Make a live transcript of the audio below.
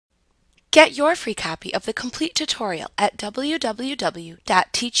Get your free copy of the complete tutorial at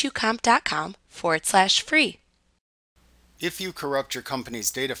www.teachucomp.com/free. If you corrupt your company's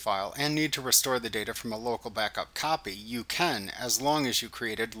data file and need to restore the data from a local backup copy, you can, as long as you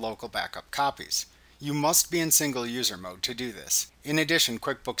created local backup copies. You must be in single user mode to do this. In addition,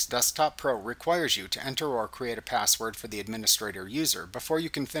 QuickBooks Desktop Pro requires you to enter or create a password for the administrator user before you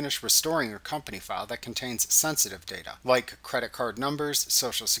can finish restoring your company file that contains sensitive data, like credit card numbers,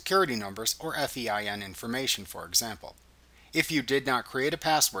 social security numbers, or FEIN information, for example. If you did not create a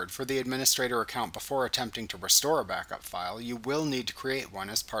password for the administrator account before attempting to restore a backup file, you will need to create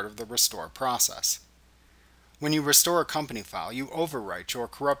one as part of the restore process. When you restore a company file, you overwrite your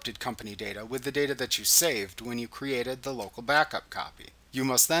corrupted company data with the data that you saved when you created the local backup copy. You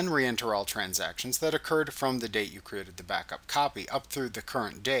must then re-enter all transactions that occurred from the date you created the backup copy up through the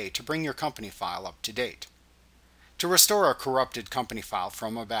current day to bring your company file up to date. To restore a corrupted company file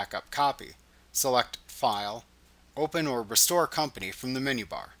from a backup copy, select File, Open or Restore Company from the menu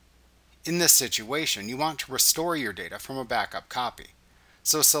bar. In this situation, you want to restore your data from a backup copy.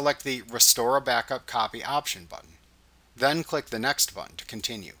 So select the Restore a Backup Copy option button. Then click the Next button to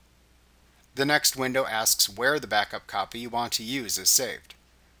continue. The next window asks where the backup copy you want to use is saved.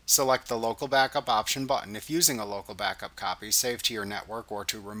 Select the Local Backup option button if using a local backup copy saved to your network or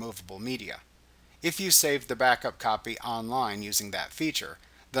to removable media. If you saved the backup copy online using that feature,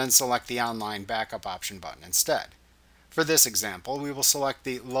 then select the Online Backup option button instead. For this example, we will select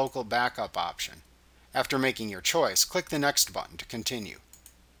the Local Backup option. After making your choice, click the Next button to continue.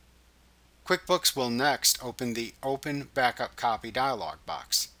 QuickBooks will next open the Open Backup Copy dialog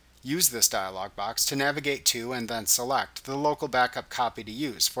box. Use this dialog box to navigate to and then select the local backup copy to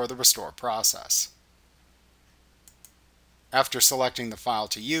use for the restore process. After selecting the file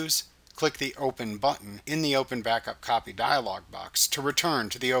to use, click the Open button in the Open Backup Copy dialog box to return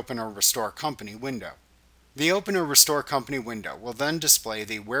to the Open or Restore Company window. The Open or Restore Company window will then display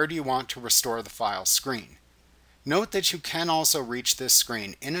the Where do you want to restore the file screen. Note that you can also reach this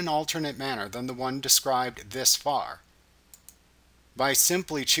screen in an alternate manner than the one described this far, by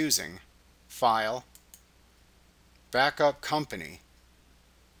simply choosing File, Backup Company,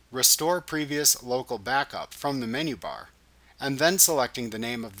 Restore Previous Local Backup from the menu bar, and then selecting the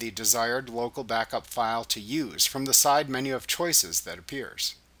name of the desired local backup file to use from the side menu of choices that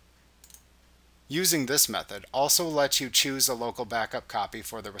appears. Using this method also lets you choose a local backup copy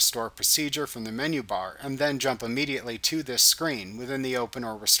for the restore procedure from the menu bar and then jump immediately to this screen within the Open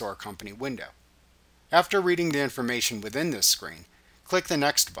or Restore Company window. After reading the information within this screen, click the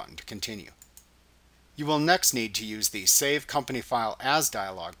Next button to continue. You will next need to use the Save Company File As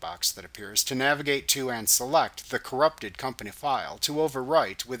dialog box that appears to navigate to and select the corrupted company file to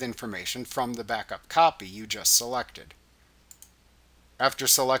overwrite with information from the backup copy you just selected. After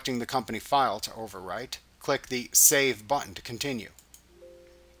selecting the company file to overwrite, click the Save button to continue.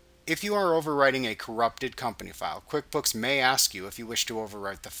 If you are overwriting a corrupted company file, QuickBooks may ask you if you wish to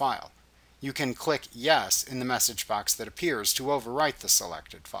overwrite the file. You can click Yes in the message box that appears to overwrite the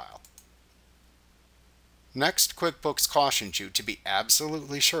selected file. Next, QuickBooks cautions you to be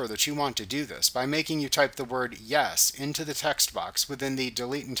absolutely sure that you want to do this by making you type the word Yes into the text box within the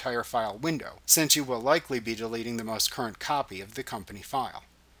Delete Entire File window, since you will likely be deleting the most current copy of the company file.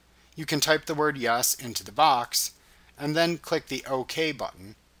 You can type the word Yes into the box, and then click the OK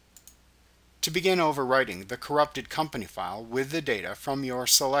button to begin overwriting the corrupted company file with the data from your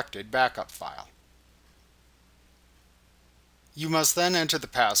selected backup file. You must then enter the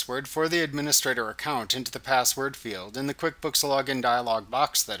password for the administrator account into the password field in the QuickBooks Login dialog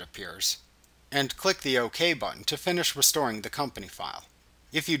box that appears, and click the OK button to finish restoring the company file.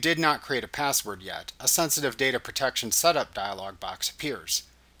 If you did not create a password yet, a Sensitive Data Protection Setup dialog box appears.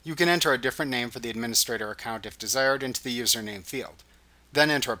 You can enter a different name for the administrator account if desired into the username field. Then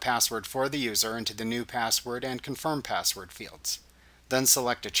enter a password for the user into the New Password and Confirm Password fields. Then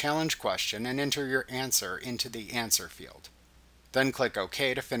select a challenge question and enter your answer into the Answer field. Then click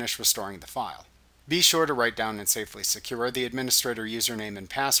OK to finish restoring the file. Be sure to write down and safely secure the administrator username and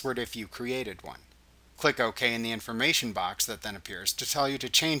password if you created one. Click OK in the information box that then appears to tell you to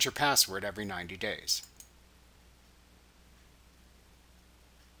change your password every 90 days.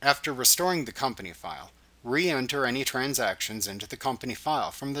 After restoring the company file, re-enter any transactions into the company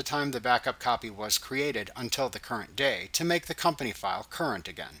file from the time the backup copy was created until the current day to make the company file current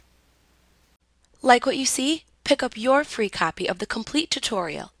again. Like what you see? Pick up your free copy of the complete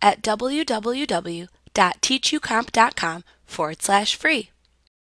tutorial at www.teachucomp.com/free.